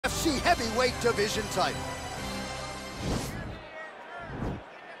heavyweight division title.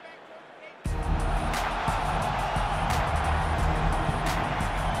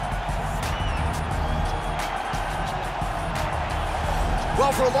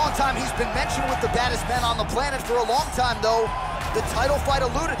 Well, for a long time, he's been mentioned with the baddest men on the planet. For a long time, though, the title fight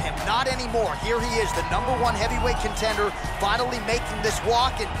eluded him. Not anymore. Here he is, the #1 heavyweight contender, finally making this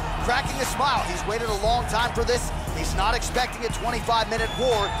walk and cracking a smile. He's waited a long time for this. He's not expecting a 25-minute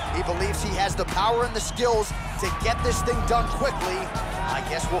war. He believes he has the power and the skills to get this thing done quickly. I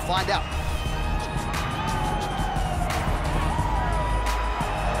guess we'll find out.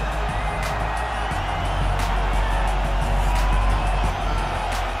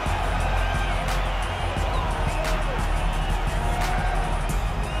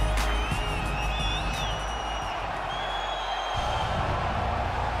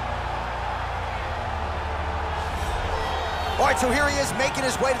 All right, so here he is making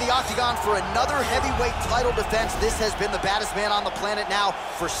his way to the octagon for another heavyweight title defense. This has been the baddest man on the planet now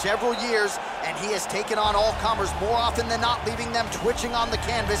for several years, and he has taken on all comers more often than not, leaving them twitching on the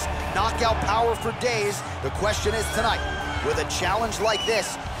canvas. Knockout power for days. The question is tonight, with a challenge like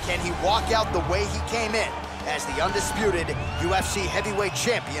this, can he walk out the way he came in as the undisputed UFC heavyweight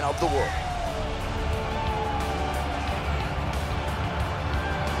champion of the world?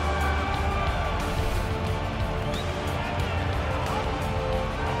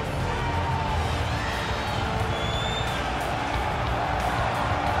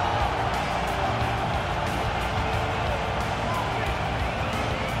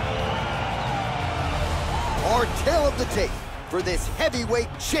 Our tale of the tape for this heavyweight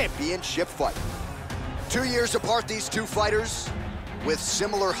championship fight. 2 years apart, these two fighters, with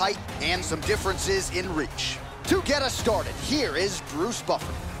similar height and some differences in reach. To get us started, here is Bruce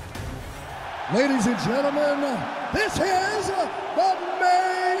Buffer. Ladies and gentlemen, this is the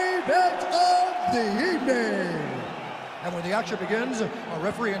main event of the evening. And when the action begins, our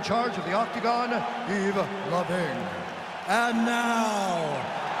referee in charge of the octagon, Yves Lavigne. And now,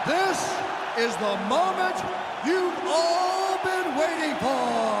 this is the moment you've all been waiting for.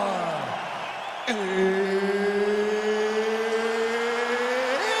 It's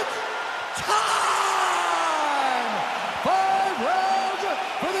time! 5 rounds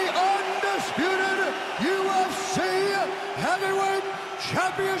for the undisputed UFC Heavyweight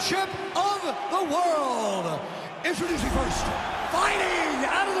Championship of the world. Introducing first, fighting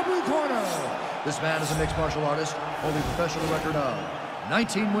out of the blue corner. This man is a mixed martial artist, holding a professional record of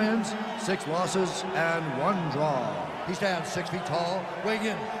 19 wins, 6 losses, and 1 draw. He stands 6 feet tall, weighing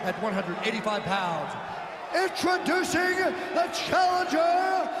in at 185 pounds. Introducing the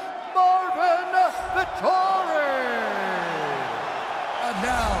challenger, Marvin Vettori. And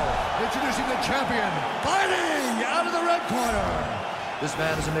now, introducing the champion, fighting out of the red corner. This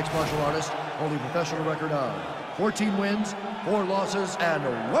man is a mixed martial artist, holding a professional record of 14 wins, 4 losses, and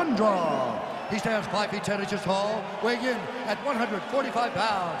 1 draw. He stands 5 feet 10 inches tall, weighing in at 145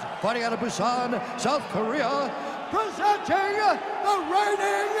 pounds. Fighting out of Busan, South Korea, presenting the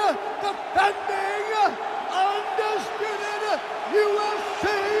reigning, defending, undisputed UFC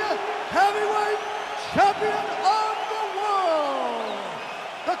heavyweight champion of the world,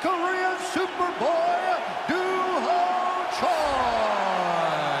 the Korean Superboy, Doo-Ho Choi.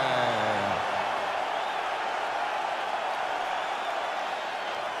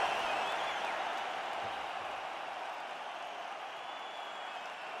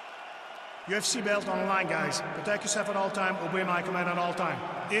 UFC belt on the line, guys. Protect yourself at all time, obey my command at all time.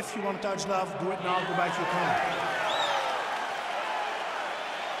 If you want to touch love, do it now, go back to your corner.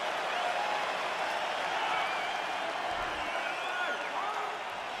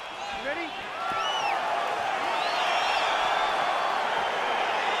 You ready?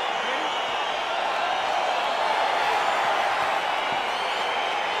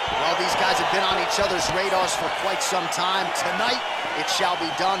 Well, these guys have been on each other's radars for quite some time. Tonight, it shall be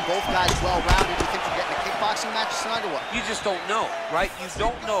done. Both guys well-rounded. Do you think we're getting a kickboxing match tonight or what? You just don't know, right? You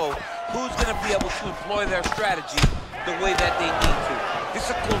don't know who's going to be able to employ their strategy the way that they need to. This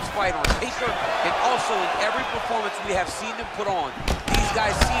is a close fight on paper, and also in every performance we have seen them put on. These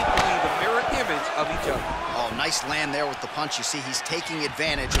guys seem to be the mirror image of each other. Oh, nice land there with the punch. You see, he's taking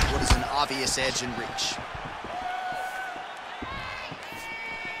advantage of what is an obvious edge and reach.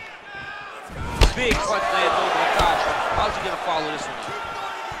 Big punch lands over the top. How's he going to follow this one?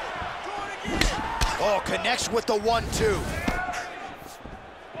 Oh, connects with the 1-2.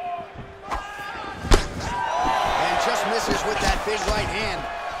 And just misses with that big right hand.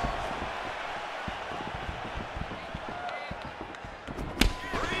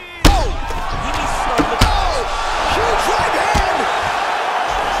 Oh! He needs to start looking. Oh! Huge right hand!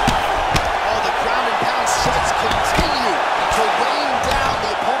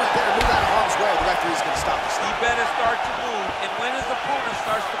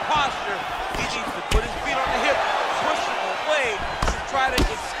 try to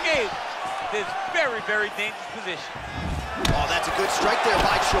escape this very, very dangerous position. Oh, that's a good strike there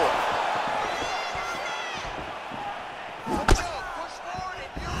by Choi.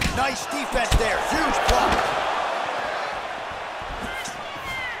 Nice defense there, huge block.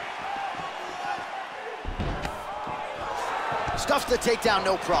 Stuffs the takedown,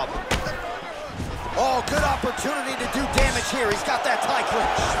 no problem. Oh, good opportunity to do damage here. He's got that tie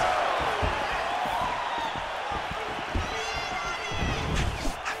clinch.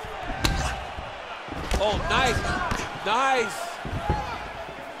 Oh, nice, nice.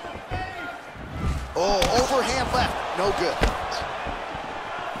 Oh, overhand left, no good.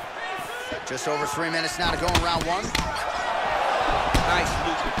 Just over 3 minutes now to go in round one. Nice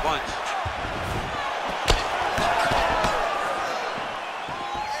looping punch.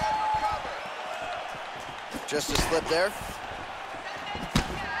 Just a slip there.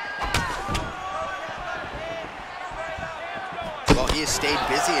 Well, he has stayed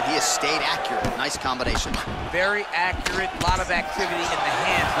busy and he has stayed accurate. Nice combination. Very accurate, a lot of activity, and the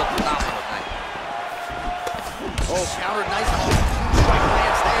hands look phenomenal tonight. Oh, countered nice. Strike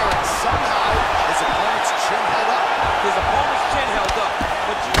lands there, and somehow his opponent's chin held up. His opponent's chin held up,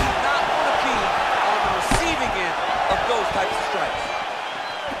 but you do not want to be on the receiving end of those types of strikes.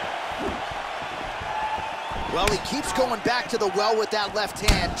 Well, he keeps going back to the well with that left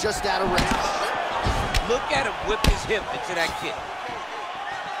hand, just out of range. Look at him whip his hip into that kick.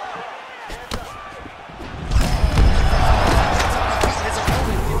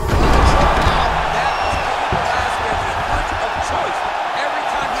 That was coming past as a punch of choice. Every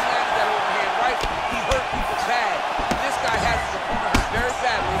time he landed that overhand right, he hurt people bad. This guy has his opponent hurt very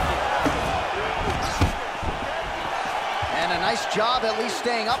badly. And a nice job at least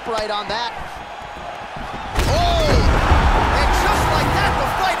staying upright on that. Oh! And just like that, the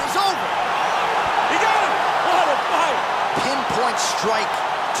fight is over. He got him! What a fight! Pinpoint strike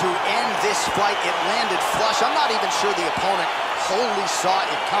to end this fight. It landed flush. I'm not even sure the opponent wholly saw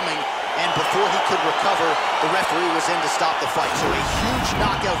it coming, and before he could recover, the referee was in to stop the fight. So a huge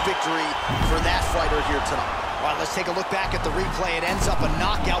knockout victory for that fighter here tonight. All right, let's take a look back at the replay. It ends up a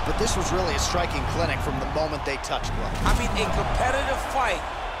knockout, but this was really a striking clinic from the moment they touched gloves. I mean, a competitive fight.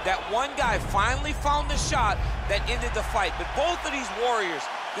 That one guy finally found the shot that ended the fight. But both of these warriors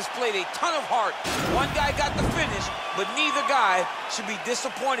displayed a ton of heart. One guy got the finish, but neither guy should be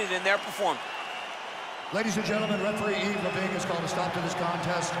disappointed in their performance. Ladies and gentlemen, referee Yves Leving has called a stop to this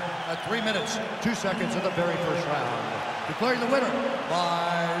contest at 3 minutes, 2 seconds of the very first round, declaring the winner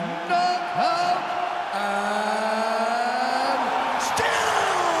by knockout and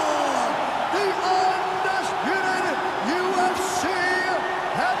still the undisputed UFC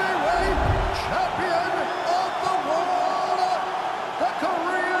heavyweight champion of the world, the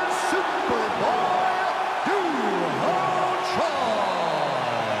Korean Superboy, Choi.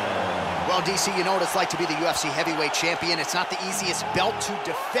 Well, DC, you know what it's like to be the UFC heavyweight champion. It's not the easiest belt to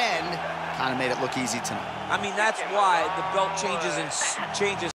defend. Kind of made it look easy tonight. I mean, that's why the belt changes